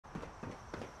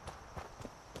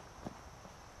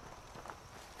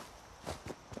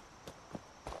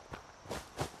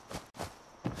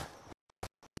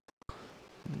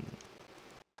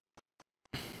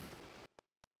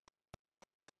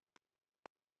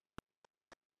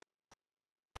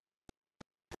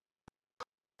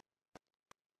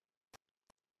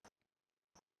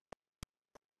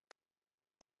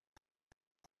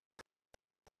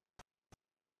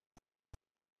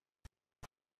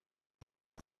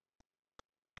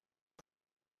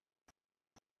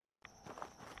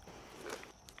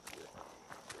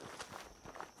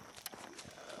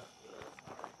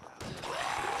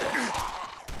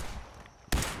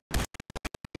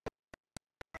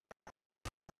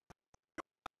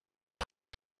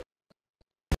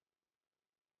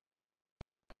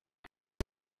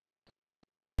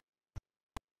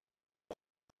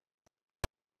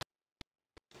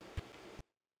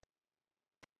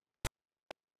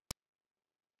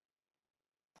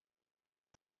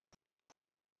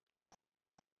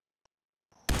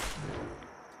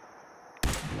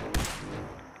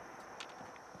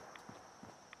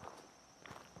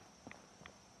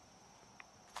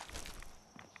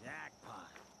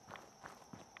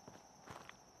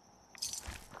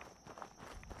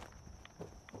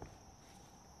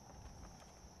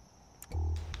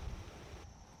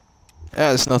Yeah,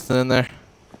 there's nothing in there.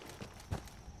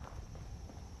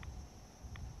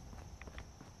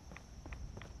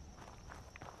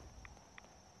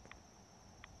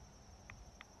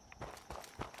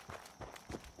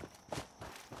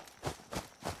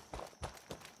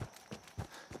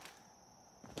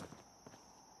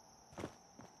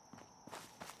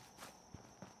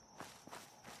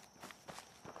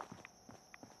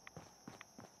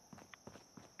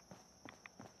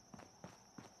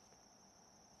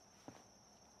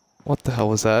 What the hell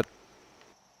was that?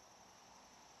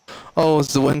 Oh,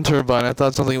 it's the wind turbine. I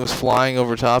thought something was flying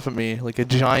over top of me, like a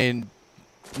giant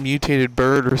mutated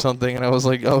bird or something, and I was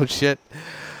like, oh shit.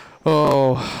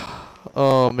 Oh,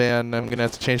 oh man, I'm gonna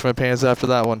have to change my pants after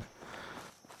that one.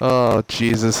 Oh,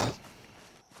 Jesus.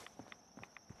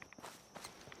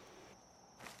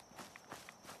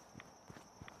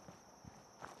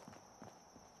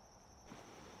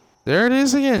 There it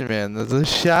is again, man. The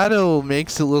shadow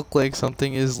makes it look like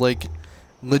something is, like,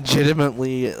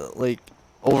 legitimately, like,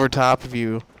 over top of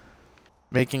you,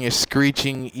 making a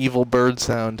screeching evil bird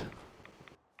sound.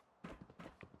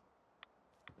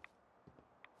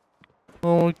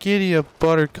 Oh, giddy up,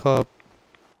 Buttercup.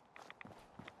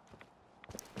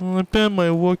 Oh, I bet my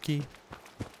Wookie.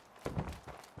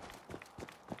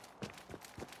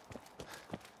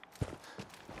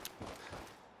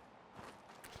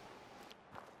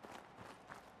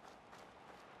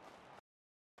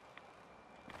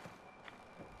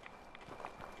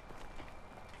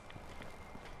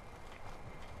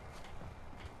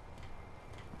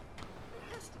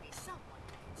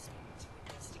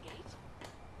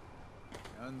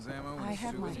 Guns, ammo, and I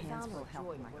have my suicide hands full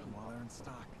helping my people. while they're in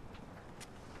stock.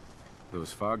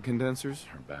 Those fog condensers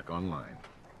are back online.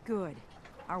 Good.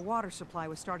 Our water supply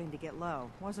was starting to get low.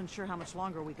 Wasn't sure how much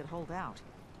longer we could hold out.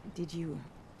 Did you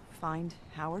find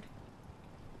Howard?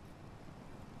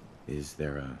 Is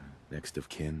there a next of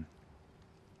kin?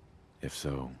 If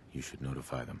so, you should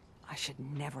notify them. I should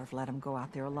never have let him go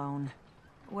out there alone.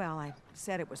 Well, I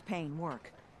said it was paying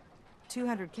work.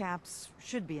 200 caps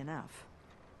should be enough.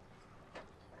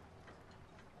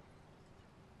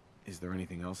 Is there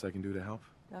anything else I can do to help?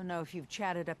 Don't know if you've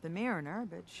chatted up the Mariner,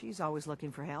 but she's always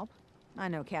looking for help. I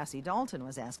know Cassie Dalton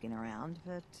was asking around,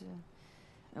 but,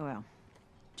 well,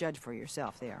 judge for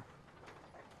yourself there.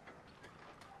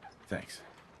 Thanks.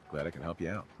 Glad I can help you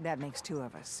out. That makes two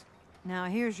of us. Now,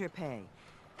 here's your pay.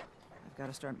 I've got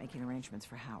to start making arrangements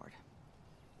for Howard.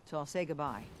 So I'll say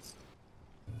goodbye.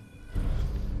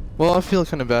 Well, I feel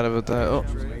kind of bad about that. Oh.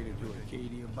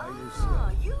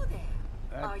 Ah, you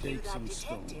there. Are you that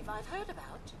detective I've heard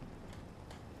about?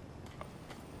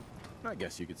 I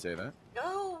guess you could say that.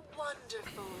 Oh,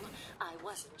 wonderful. I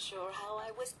wasn't sure how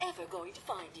I was ever going to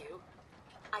find you.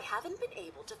 I haven't been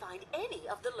able to find any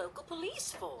of the local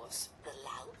police force. The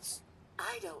louts.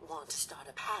 I don't want to start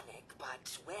a panic,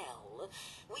 but, well,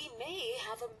 we may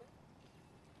have a...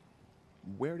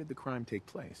 Where did the crime take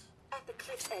place? At the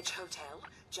Cliff's Edge Hotel,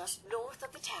 just north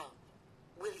of the town.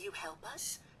 Will you help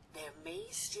us? There may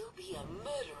still be a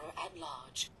murderer at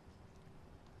large.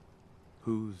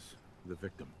 Who's the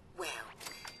victim? Well,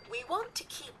 we want to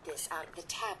keep this out of the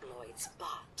tabloids,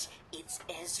 but it's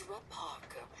Ezra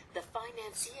Parker, the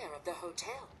financier of the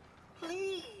hotel.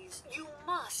 Please, you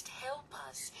must help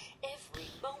us. Every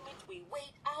moment we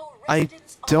wait, our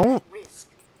residents are at risk.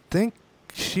 Think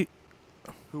she...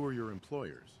 Who are your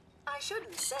employers? I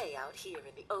shouldn't say out here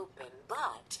in the open,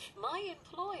 but my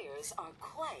employers are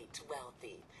quite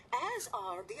wealthy, as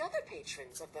are the other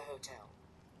patrons of the hotel.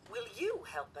 Will you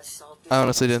help us solve this? I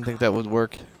honestly didn't think that would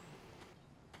work.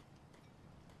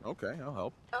 Okay, I'll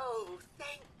help. Oh,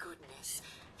 thank goodness.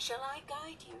 Shall I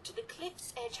guide you to the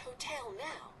Cliff's Edge Hotel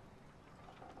now?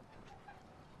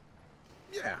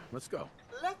 Yeah, let's go.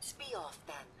 Let's be off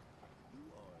then.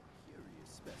 You are a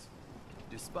curious specimen.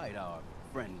 Despite our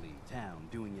friendly town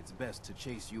doing its best to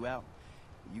chase you out,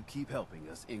 you keep helping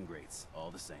us ingrates all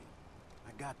the same.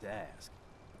 I got to ask,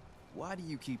 why do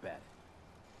you keep at it?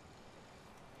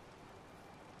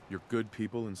 You're good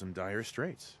people in some dire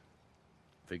straits.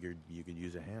 Figured you could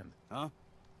use a hand. Huh?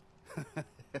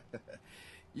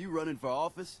 You running for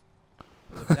office?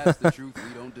 Well, if that's the truth,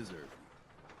 we don't deserve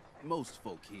you. Most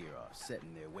folk here are set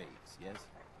in their ways, yes?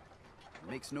 It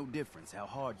makes no difference how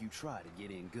hard you try to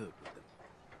get in good with them.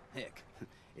 Heck,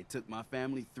 it took my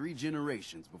family 3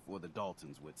 generations before the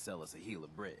Daltons would sell us a heel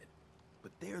of bread.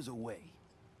 But there's a way,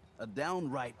 a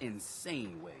downright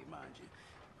insane way, mind you,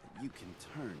 that you can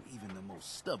turn even the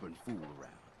most stubborn fool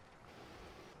around.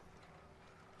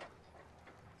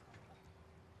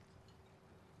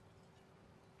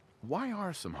 Why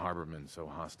are some harbormen so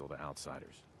hostile to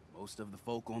outsiders? Most of the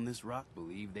folk on this rock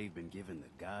believe they've been given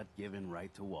the God-given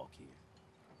right to walk here.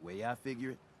 Way I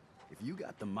figure it, if you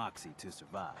got the moxie to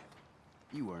survive,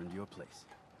 you earned your place.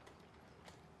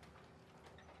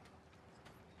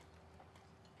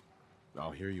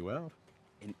 I'll hear you out.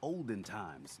 In olden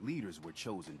times, leaders were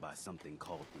chosen by something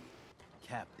called the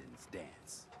Captain's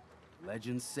Dance.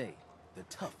 Legends say the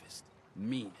toughest,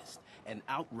 meanest, and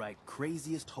outright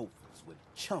craziest hopefuls would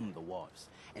chum the waters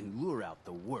and lure out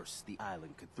the worst the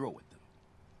island could throw at them.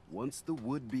 Once the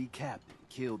would-be captain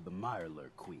killed the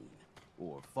Mirelurk Queen,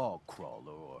 or Fog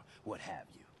Crawler, or what have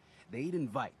you, they'd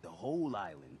invite the whole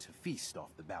island to feast off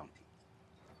the bounty.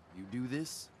 You do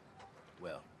this,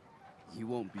 well, you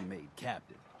won't be made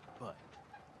captain, but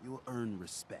you'll earn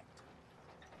respect.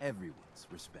 Everyone's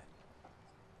respect.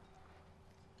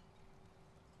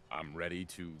 I'm ready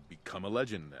to become a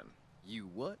legend then. You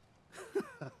what?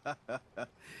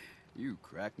 You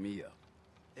crack me up.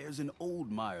 There's an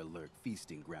old Mirelurk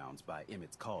feasting grounds by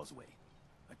Emmett's Causeway,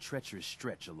 a treacherous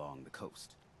stretch along the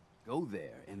coast. Go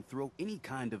there and throw any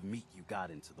kind of meat you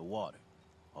got into the water.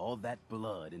 All that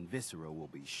blood and viscera will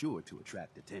be sure to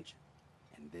attract attention.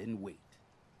 And then wait.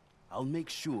 I'll make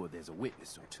sure there's a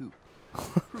witness or two.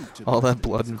 All that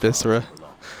blood and viscera.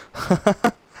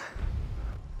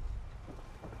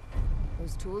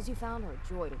 Those tools you found are a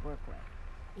joy to work with.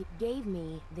 It gave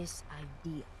me this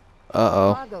idea.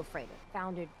 Uh-oh. A cargo freighter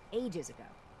foundered ages ago,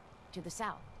 to the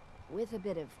south. With a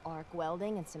bit of arc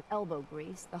welding and some elbow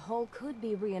grease, the hull could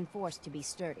be reinforced to be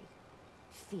sturdy.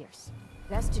 Fierce.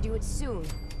 Best to do it soon,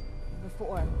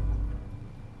 before...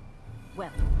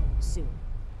 well, soon.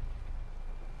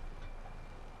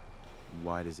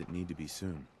 Why does it need to be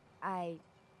soon?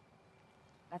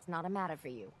 That's not a matter for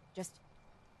you. Just...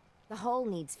 the hull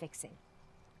needs fixing.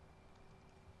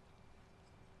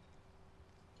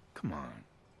 Come on.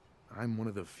 I'm one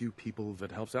of the few people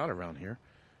that helps out around here.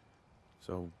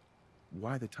 So,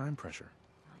 why the time pressure?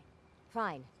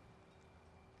 Fine.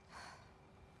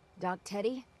 Doc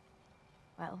Teddy?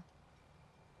 Well,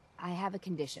 I have a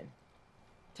condition.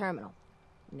 Terminal.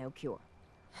 No cure.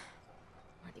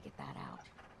 Hard to get that out.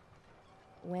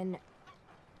 When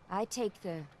I take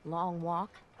the long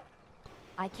walk,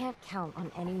 I can't count on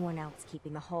anyone else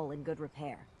keeping the hull in good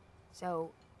repair.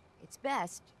 So, it's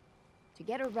best to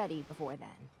get her ready before then.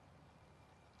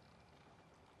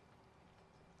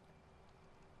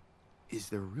 Is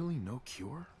there really no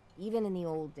cure? Even in the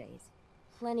old days,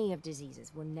 plenty of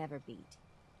diseases were never beat.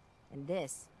 And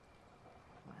this,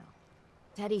 well,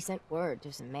 Teddy sent word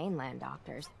to some mainland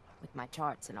doctors, with my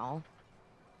charts and all.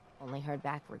 Only heard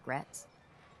back regrets.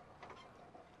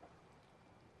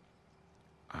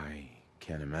 I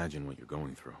can't imagine what you're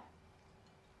going through.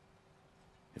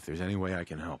 If there's any way I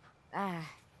can help.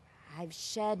 I've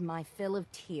shed my fill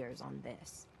of tears on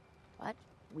this. But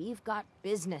we've got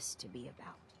business to be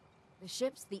about. The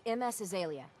ship's the MS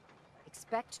Azalea.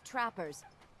 Expect trappers,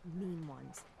 mean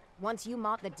ones. Once you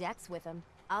mop the decks with them,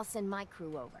 I'll send my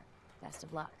crew over. Best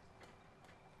of luck.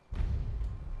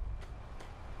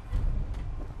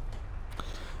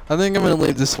 I think I'm gonna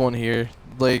leave this one here.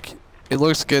 Like, it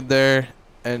looks good there,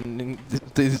 and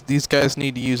these guys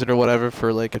need to use it or whatever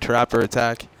for like a trapper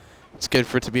attack. It's good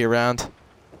for it to be around.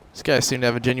 These guys seem to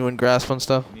have a genuine grasp on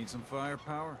stuff. Need some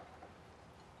firepower?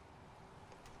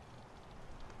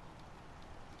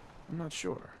 I'm not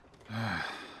sure.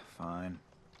 Fine.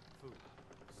 Food.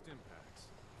 Stim packs.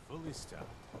 Fully stocked.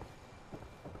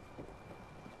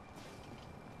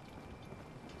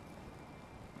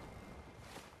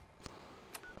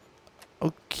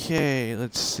 Okay,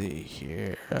 let's see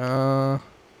here.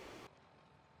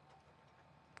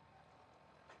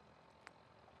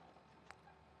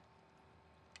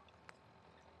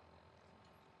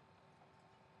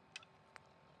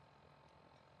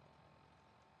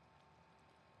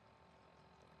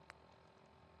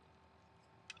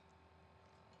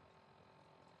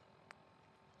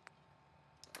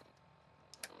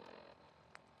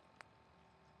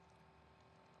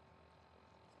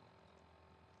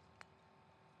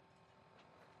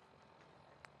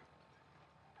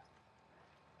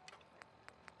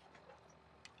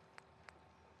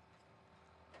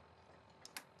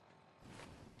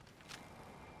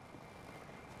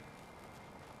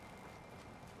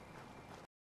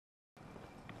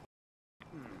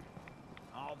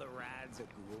 All the rides a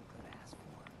ghoul could ask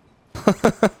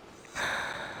for.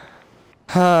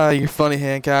 Ah, you're funny,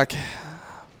 Hancock.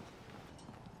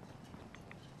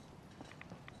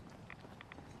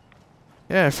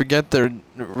 Yeah, forget the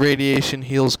radiation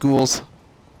heals ghouls.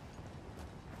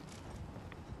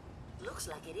 Looks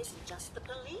like it isn't just the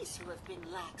police who have been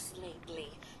lax lately.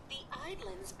 The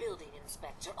island's building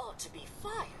inspector ought to be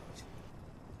fired.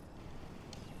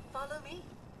 Follow me.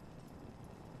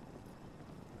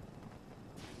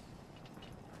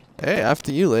 Hey,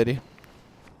 after you, lady.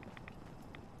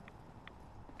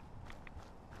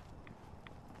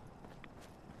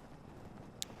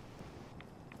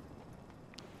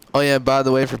 Oh yeah, by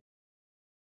the way, for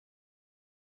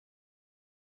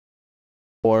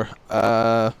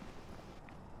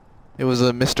it was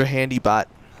a Mr. Handy bot.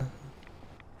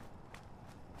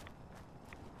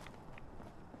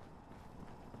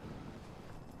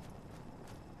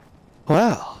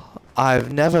 Well,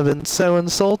 I've never been so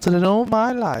insulted in all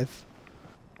my life.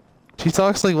 She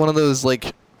talks like one of those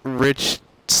like rich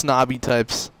snobby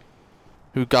types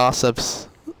who gossips.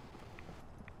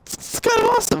 It's kind of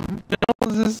awesome. You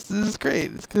know, this is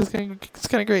great. It's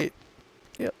kind of great.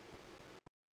 Yep.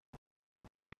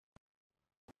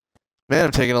 Man,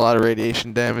 I'm taking a lot of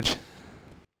radiation damage.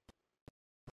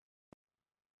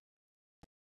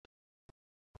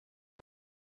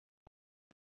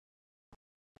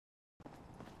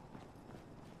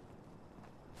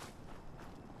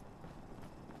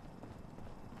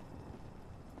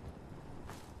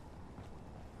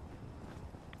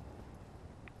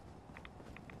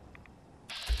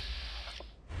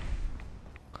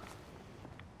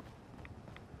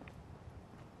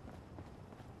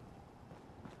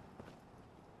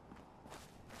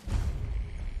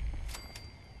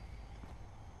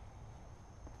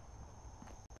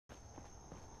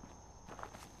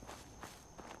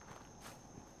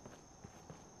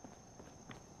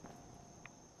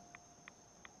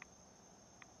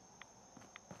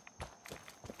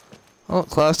 Oh,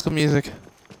 classical music.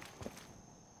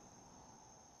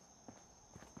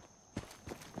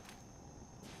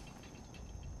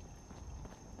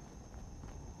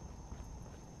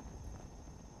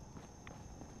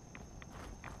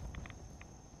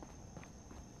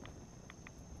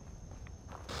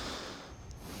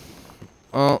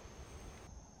 Oh,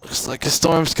 looks like a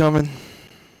storm's coming.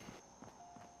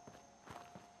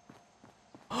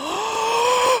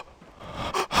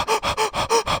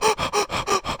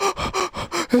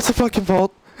 It's a fucking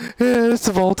vault. Yeah, it's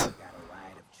a vault. Got a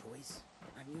ride of choice?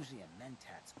 I'm usually a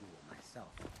mentat school myself.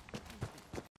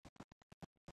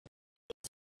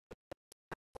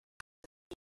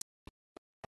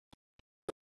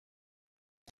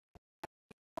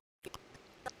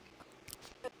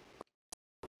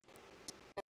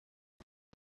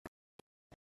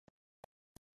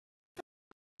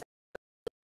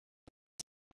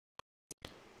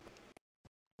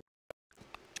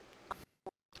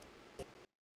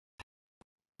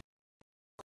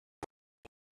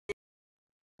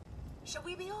 Shall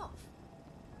we be off?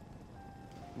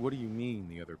 What do you mean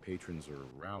the other patrons are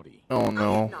rowdy? Oh I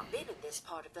no. have not been in this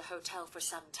part of the hotel for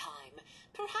some time.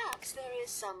 Perhaps there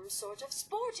is some sort of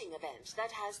sporting event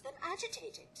that has them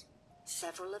agitated.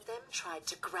 Several of them tried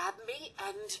to grab me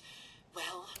and,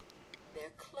 well, their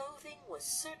clothing was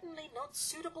certainly not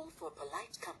suitable for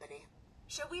polite company.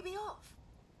 Shall we be off?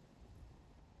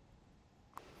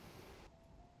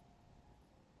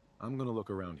 I'm gonna look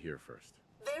around here first.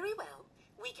 Very well.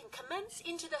 We can commence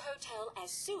into the hotel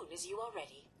as soon as you are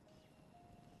ready.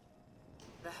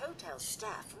 The hotel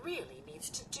staff really needs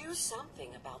to do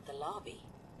something about the lobby.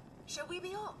 Shall we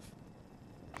be off?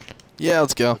 Yeah,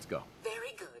 let's go. Let's go.